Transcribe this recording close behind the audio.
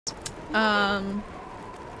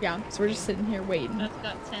Yeah, so we're just sitting here waiting. That's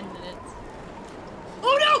got 10 minutes.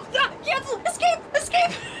 Oh no! Ah, cancel! Escape!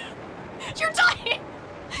 Escape! You're dying!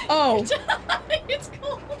 Oh! You're dying. It's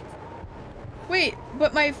cold! Wait,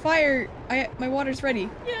 but my fire... my water's ready.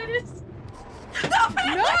 Yeah, it is. No!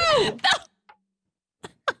 No! No!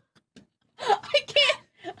 I can't!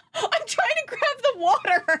 I'm trying to grab the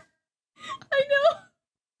water! I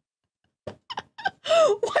know!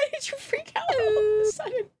 Why did you freak out all of a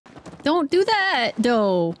sudden? Don't do that,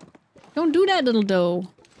 doe. Don't do that, little doe.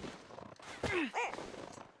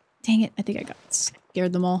 Dang it, I think I got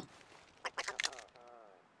scared them all.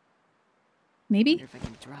 Maybe? If I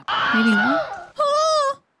can drop Maybe not.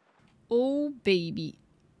 Ah! Oh, baby.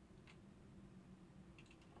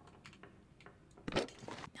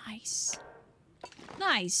 Nice.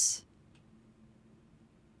 Nice.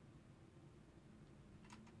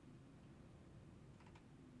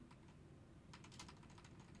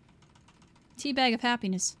 Teabag of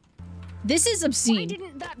happiness. This is obscene. Why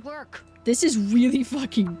didn't that work? This is really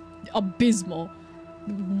fucking abysmal.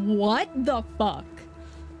 What the fuck?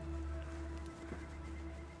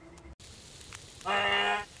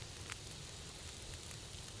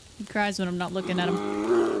 He cries when I'm not looking at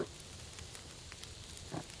him.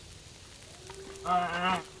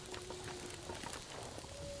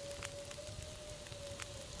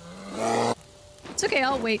 It's okay,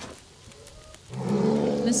 I'll wait.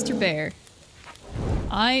 Mr. Bear.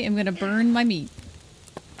 I am gonna burn my meat.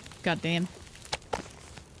 God damn.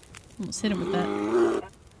 Almost hit him with that.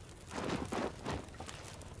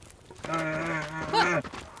 Ah.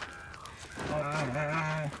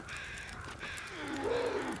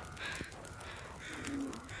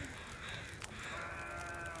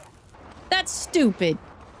 That's stupid.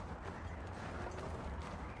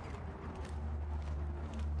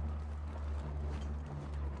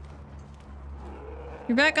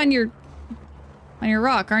 You're back on your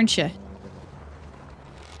rock, aren't you?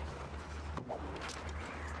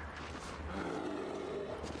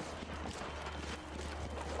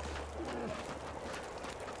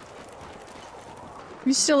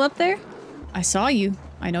 You still up there? I saw you.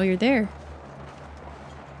 I know you're there.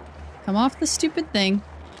 Come off the stupid thing.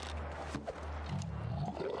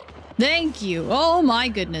 Thank you. Oh my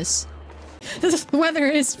goodness. The weather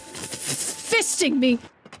is fisting me.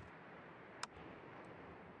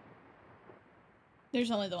 There's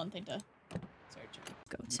only the one thing to search.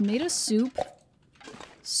 Go. Tomato soup.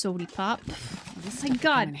 Sody pop. This Oh my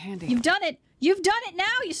god. You've done it! You've done it now,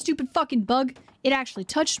 you stupid fucking bug! It actually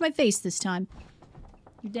touched my face this time.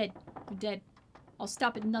 You're dead. You're dead. I'll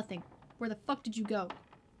stop at nothing. Where the fuck did you go?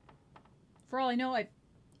 For all I know, I've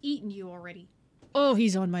eaten you already. Oh,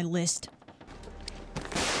 he's on my list.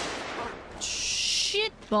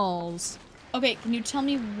 Shit balls. Okay, can you tell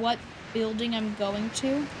me what building I'm going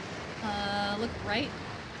to? Look right.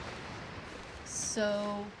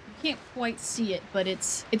 So, you can't quite see it, but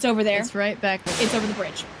it's over there. It's right back there. It's over the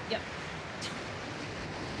bridge. Yep.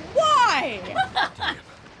 Why?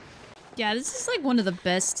 Yeah, this is like one of the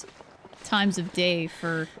best times of day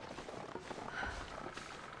for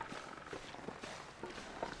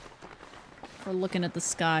looking at the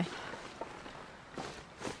sky.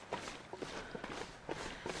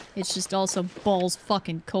 It's just also balls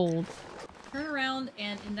fucking cold. Turn around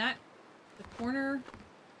and in the corner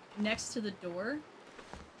next to the door,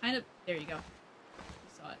 kind of, there you go. You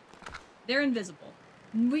saw it. They're invisible.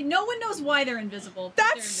 No one knows why they're invisible.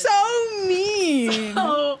 That's so mean!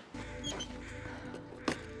 So,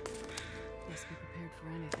 Best be prepared for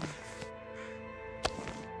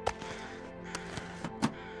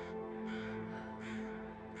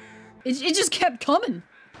anything. it just kept coming.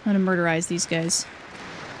 I'm gonna murderize these guys.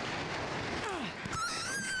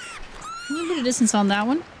 A little bit of distance on that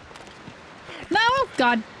one. No!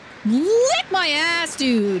 God. Lick my ass,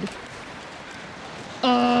 dude!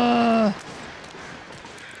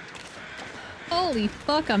 Holy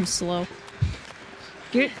fuck, I'm slow.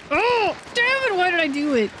 Get- Oh! Damn it, why did I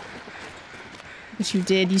do it? But you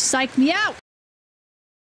did. You psyched me out!